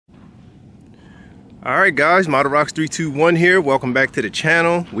Alright guys, modelrockets321 here. Welcome back to the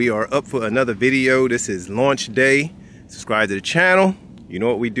channel. We are up for another video. This is launch day. Subscribe to the channel. You know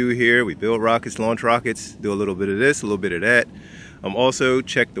what we do here. We build rockets, launch rockets, do a little bit of this, a little bit of that. Also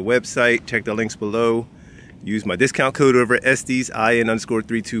check the website, check the links below. Use my discount code over at Estes,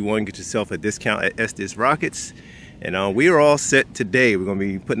 IN_321. Get yourself a discount at Estes Rockets. And we are all set today. We're going to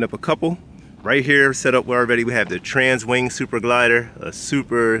be putting up a couple. Right here, set up already, we have the TransWi Super Glider, a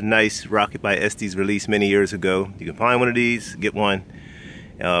super nice rocket by Estes released many years ago. You can find one of these, get one.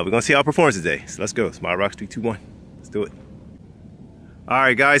 We're gonna see how it performs today. So let's go, it's modelrockets321. Let's do it. All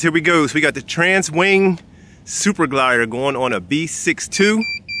right guys, here we go. So we got the TransWi Super Glider going on a B62.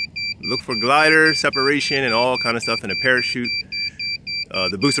 Look for glider, separation, and all kind of stuff in a parachute.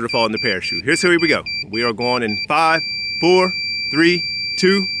 The booster to fall in the parachute. Here we go. We are going in 5, 4, 3,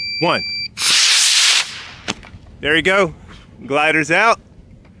 2, 1. There you go. Glider's out.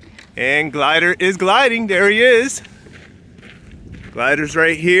 And glider is gliding. There he is. Glider's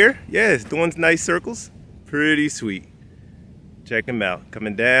right here. Yeah, it's doing nice circles. Pretty sweet. Check him out.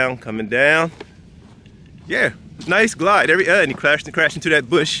 Coming down, coming down. Yeah, nice glide. And he crashed into that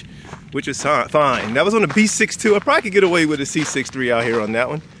bush, which was fine. That was on a B62. I probably could get away with a C63 out here on that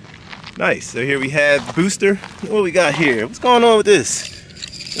one. Nice. So here we have the booster. What we got here? What's going on with this?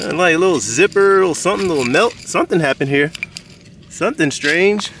 Like a little zipper, little something, little melt. Something happened here. Something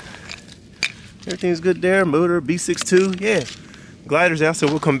strange. Everything's good there. Motor, B62. Yeah. Glider's out, so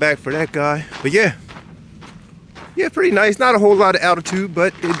we'll come back for that guy. But yeah. Yeah, pretty nice. Not a whole lot of altitude,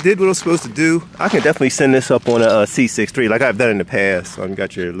 but it did what it was supposed to do. I can definitely send this up on a C63 like I've done in the past. So you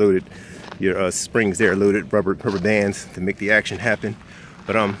got your loaded, your springs there, loaded rubber bands to make the action happen.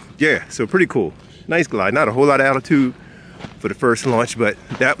 But yeah, so pretty cool. Nice glide. Not a whole lot of altitude for the first launch, but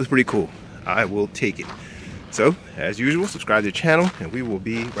that was pretty cool. I will take it. So as usual, subscribe to the channel and we will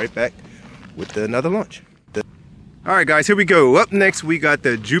be right back with another launch. All right guys, here we go. Up next we got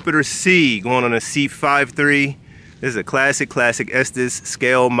the Jupiter C going on a C53. This is a classic Estes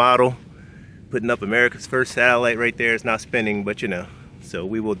scale model, putting up America's first satellite right there. It's not spinning, but you know, so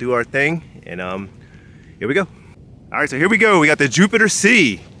we will do our thing. And here we go. All right, so here we go. We got the Jupiter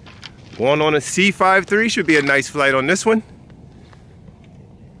C going on a C53. Should be a nice flight on this one.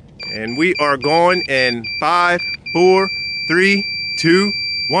 And we are going in 5, 4, 3, 2,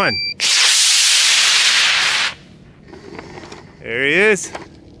 1. There he is.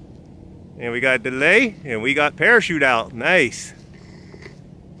 And we got delay and we got parachute out. Nice.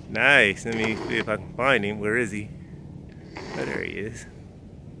 Nice. Let me see if I can find him. Where is he? Oh, there he is.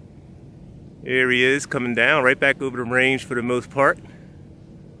 There he is, coming down right back over the range for the most part.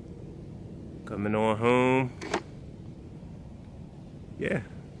 Coming on home. Yeah.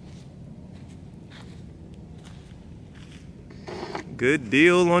 Good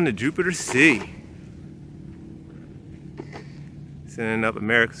deal on the Jupiter C. Sending up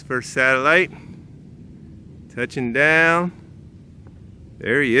America's first satellite. Touching down.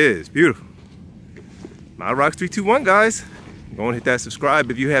 There he is. Beautiful. modelrockets321 guys. Go and hit that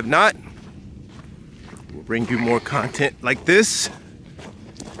subscribe if you have not. We'll bring you more content like this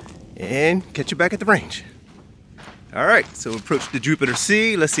and catch you back at the range. Alright, so approach the Jupiter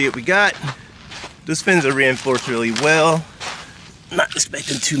C. Let's see what we got. Those fins are reinforced really well. Not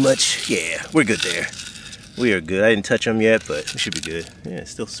expecting too much. Yeah, we're good there. We are good. I didn't touch them yet, but we should be good. Yeah,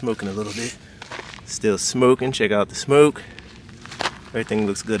 still smoking a little bit. Still smoking. Check out the smoke. Everything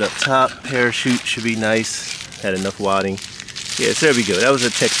looks good up top. Parachute should be nice. Had enough wadding. Yeah, so there we go. That was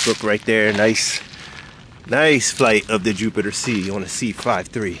a textbook right there. Nice flight of the Jupiter C on a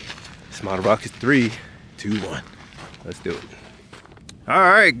C53. It's modelrockets 321. Let's do it.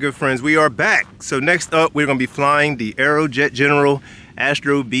 Alright, good friends, we are back. So next up, we're going to be flying the Aero Jet General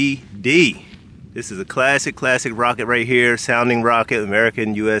Astro BD. This is a classic rocket right here. Sounding rocket,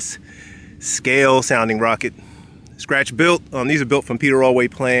 American US scale sounding rocket. Scratch built. These are built from Peter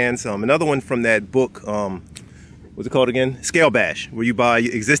Allway plans. Another one from that book, what's it called again? Scale Bash, where you buy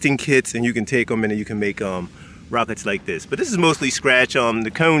existing kits and you can take them and you can make rockets like this. But this is mostly scratch.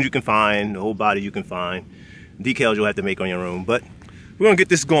 The cones you can find, the whole body you can find. Decals you'll have to make on your own. But we're gonna get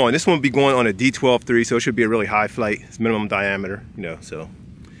this going. This one will be going on a D12-3, so it should be a really high flight. It's minimum diameter, you know, so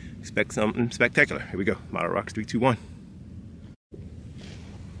expect something spectacular. Here we go, modelrockets321.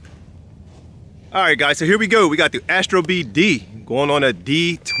 All right, guys, so here we go. We got the Astro BD going on a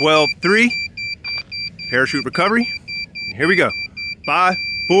D12-3. Parachute recovery. Here we go. 5,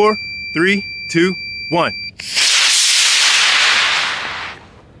 4, 3, 2, 1.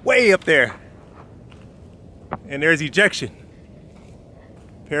 Way up there. And there's ejection.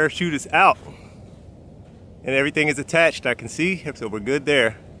 Parachute is out. And everything is attached, I can see. So we're good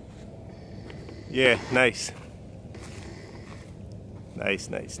there. Yeah, nice. Nice,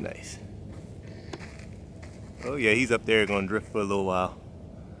 nice, nice. Oh yeah, he's up there gonna drift for a little while.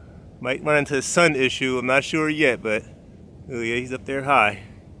 Might run into a sun issue, I'm not sure yet, but oh yeah, he's up there high.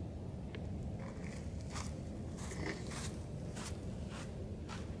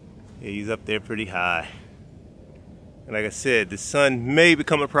 Yeah, he's up there pretty high. And like I said, the sun may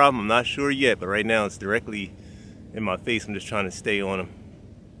become a problem, I'm not sure yet, but right now it's directly in my face. I'm just trying to stay on him.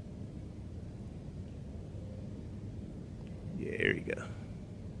 Yeah, there we go.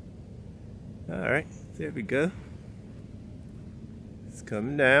 Alright, there we go. It's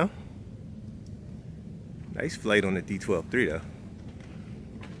coming down. Nice flight on the D12-3 though.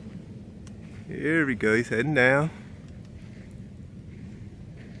 Here we go, he's heading down.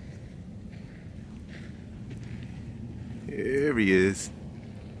 There he is.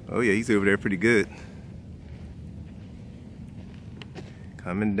 Oh yeah, he's over there pretty good.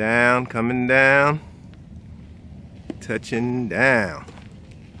 Coming down, touching down.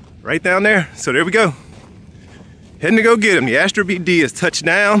 Right down there, so there we go. Heading to go get him. The Astro BD is touched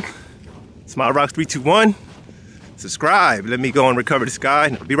down. SmileRocs 321. Subscribe, let me go and recover the sky,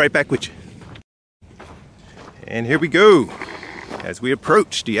 and I'll be right back with you. And here we go. As we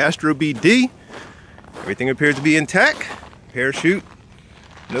approach the Astro BD, everything appears to be intact. Parachute,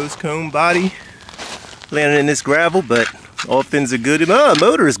 nose cone, body, landing in this gravel, but all fins are good. And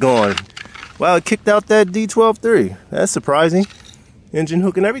motor is gone. Wow, it kicked out that D12-3. That's surprising. Engine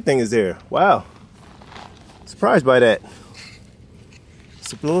hook and everything is there. Wow. Surprised by that.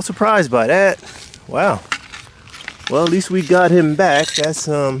 Just a little surprised by that. Wow. Well, at least we got him back. That's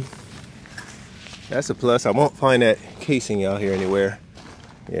a plus. I won't find that casing out here anywhere.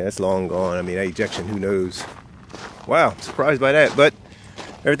 Yeah, it's long gone. I mean, that ejection, who knows? Wow, surprised by that. But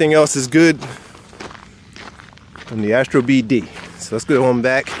everything else is good from the Astro BD. So let's go on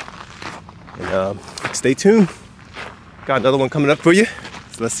back and stay tuned. Got another one coming up for you.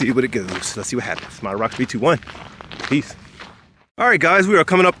 So let's see what it goes. Let's see what happens. SmileRocs 321. Peace. Alright guys, we are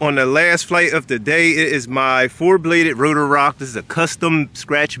coming up on the last flight of the day. It is my 4-bladed Rotor-Roc. This is a custom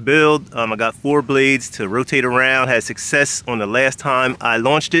scratch build. I got 4 blades to rotate around. Had success on the last time I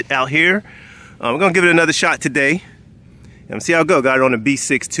launched it out here. We're going to give it another shot today. And see how it goes. Got it on a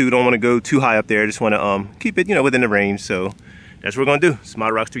B6-2. Don't want to go too high up there. Just want to keep it, within the range. So that's what we're going to do.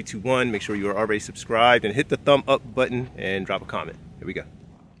 SmileRocs 321. Make sure you are already subscribed and hit the thumb up button and drop a comment. Here we go.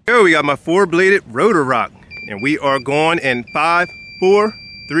 Here we got my 4-bladed Rotor-Roc. And we are going in 5, 4,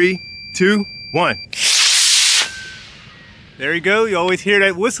 3, 2, 1. There you go. You always hear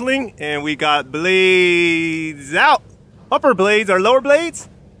that whistling. And we got blades out. Upper blades or lower blades?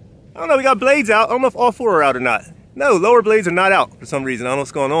 I don't know. We got blades out. I don't know if all 4 are out or not. No, lower blades are not out for some reason. I don't know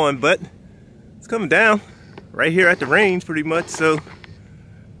what's going on, but it's coming down right here at the range pretty much. So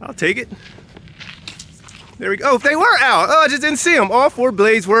I'll take it. There we go. Oh, they were out. Oh, I just didn't see them. All 4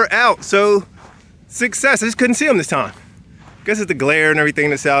 blades were out. So success. I just couldn't see them this time. Guess it's the glare and everything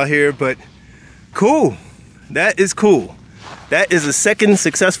that's out here, but cool. That is cool. That is the second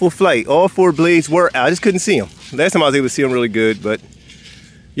successful flight. All 4 blades were out. I just couldn't see them. Last time I was able to see them really good, but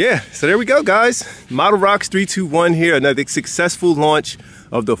yeah. So there we go, guys. modelrockets 321 here. Another successful launch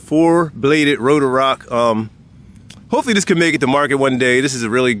of the 4-bladed Rotor-Roc. Hopefully this can make it to market one day. This is a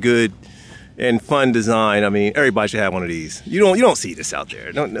really good and fun design. I mean, everybody should have one of these. You don't see this out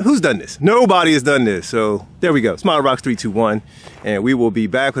there. Who's done this? Nobody has done this. So there we go. SmileRocs 321, and we will be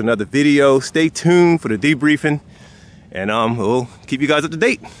back with another video. Stay tuned for the debriefing, and we'll keep you guys up to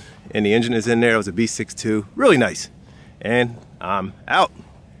date. And the engine is in there. It was a B6-2, really nice. And I'm out.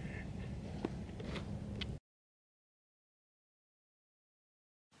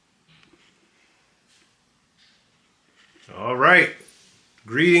 All right.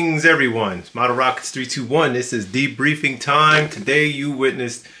 Greetings everyone, modelrockets 321. This is debriefing time. Today you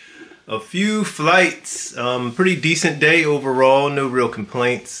witnessed a few flights, pretty decent day overall, no real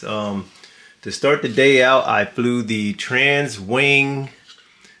complaints. To start the day out, I flew the TransWi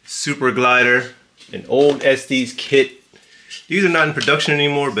Super Glider, an old Estes kit. These are not in production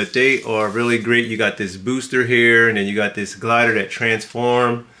anymore, but they are really great. You got this booster here, and then you got this glider that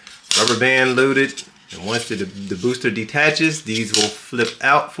transforms, rubber band loaded. And once the booster detaches, these will flip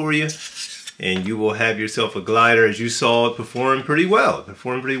out for you, and you will have yourself a glider. As you saw, it performed pretty well.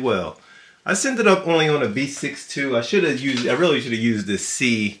 I sent it up only on a B6-2. I really should have used this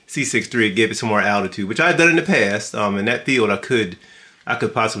C63 and gave it some more altitude, which I've done in the past. In that field, I could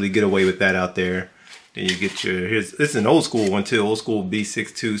possibly get away with that out there. Then you get this is an old school one too, old school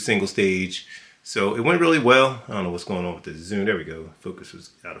B6-2 single stage. So it went really well. I don't know what's going on with the zoom. There we go. Focus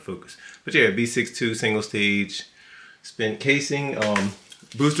was out of focus. But yeah, B6-2 single stage, spent casing.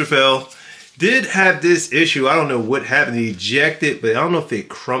 Booster fell. did have this issue. I don't know what happened. He ejected, but I don't know if it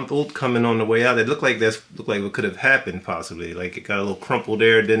crumpled coming on the way out. It looked like what could have happened possibly. Like it got a little crumpled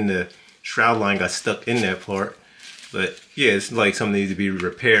there. Then the shroud line got stuck in that part. But yeah, it's like something needs to be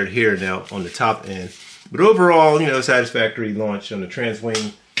repaired here now on the top end. But overall, you know, satisfactory launch on the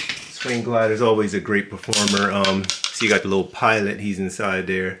TransWi swing glider. Is always a great performer. So you got the little pilot. He's inside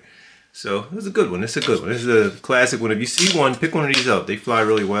there. So it was a good one. It's a good one. This is a classic one. If you see one, pick one of these up. They fly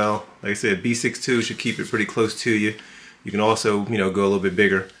really well. Like I said, B62 should keep it pretty close to you. You can also, you know, go a little bit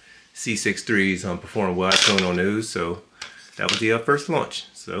bigger. C63s perform well. I've shown on those. So that was the first launch.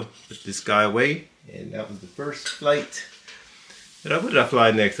 So put this guy away, and that was the first flight. What did I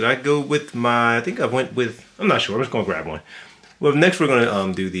fly next? Did I go with my? I think I went with. I'm not sure. I'm just gonna grab one. Well, next we're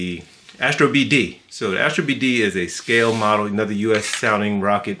gonna do the Astro BD. So the Astro BD is a scale model, another U.S. sounding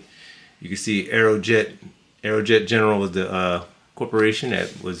rocket. You can see Aero Jet General was the corporation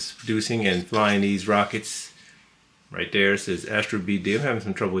that was producing and flying these rockets. Right there it says Astro BD. I'm having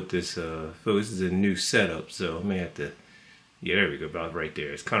some trouble with this photo. This is a new setup, so I may have to. Yeah, there we go. About right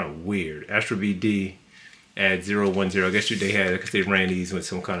there. It's kind of weird. Astro BD add 010. I guess they had because they ran these with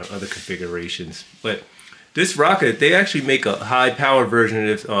some kind of other configurations. But this rocket, they actually make a high power version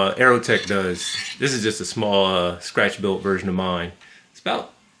of Aerotech does. This is just a small scratch built version of mine. It's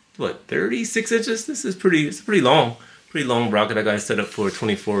about what, 36 inches? This is it's a pretty long rocket. I got it set up for a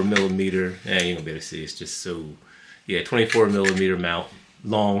 24 millimeter. You ain't gonna be able to see. It's just so, yeah, 24 millimeter mount,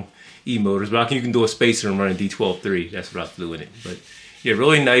 long E-motors. But you can do a spacer and run a D12-3. That's what I flew in it. But yeah,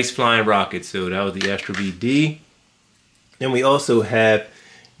 really nice flying rocket. So that was the Astro BD. Then we also have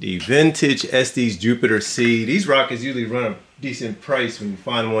the vintage Estes Jupiter C. These rockets usually run a decent price when you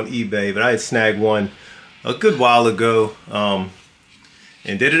find them on eBay, but I had snagged one a good while ago.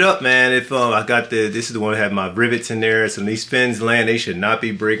 And did it up, man. If I got this is the one that had my rivets in there. So when these fins land, they should not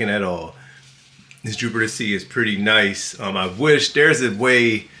be breaking at all. This Jupiter C is pretty nice. I wish there's a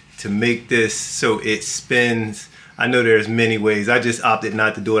way to make this so it spins. I know there's many ways. I just opted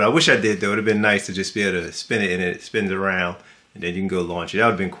not to do it. I wish I did though. It would have been nice to just be able to spin it and it spins around. And then you can go launch it. That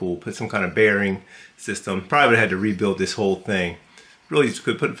would have been cool. Put some kind of bearing system. Probably would have had to rebuild this whole thing. Really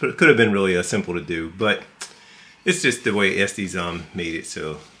could have been really simple to do. But it's just the way Estes made it.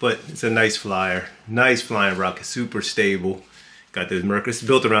 So, but it's a nice flyer, nice flying rocket, super stable. Got those Mercury. It's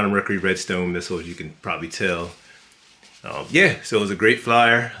built around a Mercury Redstone missile, as you can probably tell. Yeah, so it was a great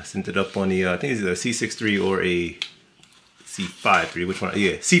flyer. I sent it up on the I think it's a C63 or a C53. Which one?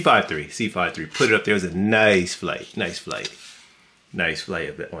 Yeah, C53. Put it up there. It was a nice flight. Nice flight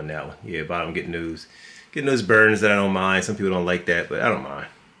on that one. Yeah, bottom getting those burns that I don't mind. Some people don't like that, but I don't mind.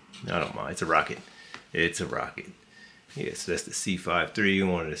 It's a rocket. It's a rocket. Yeah, so that's the C53,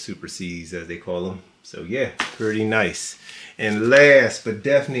 one of the Super Cs as they call them. So yeah, pretty nice. And last but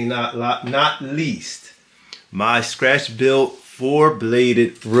definitely not least, my scratch built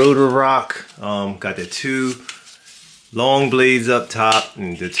 4-bladed Rotor-Roc. Got the 2 long blades up top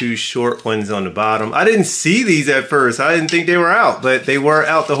and the 2 short ones on the bottom. I didn't see these at first. I didn't think they were out, but they were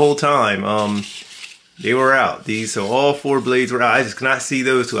out the whole time. They were out. So all 4 blades were out. I just could not see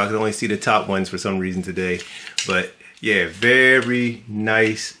those 2. I could only see the top ones for some reason today. But yeah, very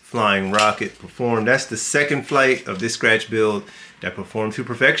nice flying rocket. Performed. That's the second flight of this scratch build that performed to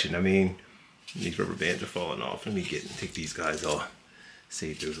perfection. I mean, these rubber bands are falling off. Let me take these guys off.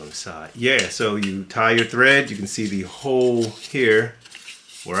 Save those on the side. Yeah, so you tie your thread. You can see the hole here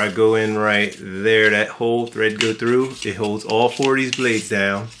where I go in right there. That whole thread go through. It holds all 4 of these blades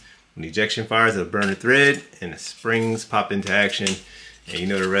down. When the ejection fires, it'll burn the thread and the springs pop into action. And you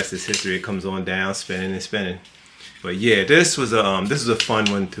know the rest is history. It comes on down, spinning and spinning. But yeah, this was a fun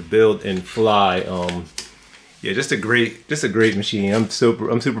one to build and fly. Yeah, just a great machine. I'm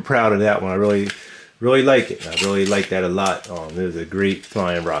super proud of that one. I really like it. I really like that a lot. It was a great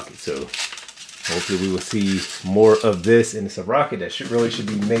flying rocket. So hopefully we will see more of this. And it's a rocket that should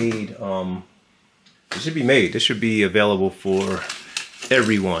be made. It should be made. This should be available for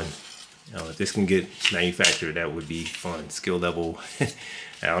everyone. If this can get manufactured, that would be fun. Skill level,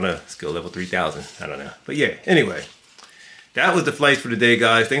 I don't know, skill level 3000. I don't know. But yeah, anyway, that was the flights for today,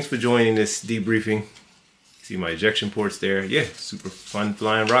 guys. Thanks for joining this debriefing. See my ejection ports there. Yeah, super fun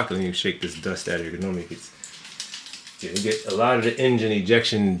flying rocket. Let me shake this dust out of here. Normally you get a lot of the engine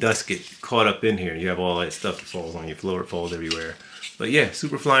ejection dust get caught up in here. You have all that stuff that falls on your floor, it falls everywhere. But yeah,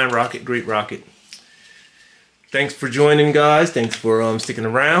 super flying rocket, great rocket. Thanks for joining, guys. Thanks for sticking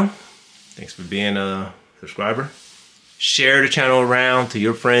around. Thanks for being a subscriber. Share the channel around to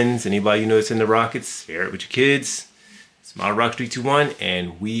your friends, anybody you know that's in the rockets. Share it with your kids. It's modelrockets 321,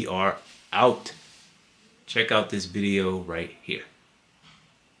 and we are out. Check out this video right here.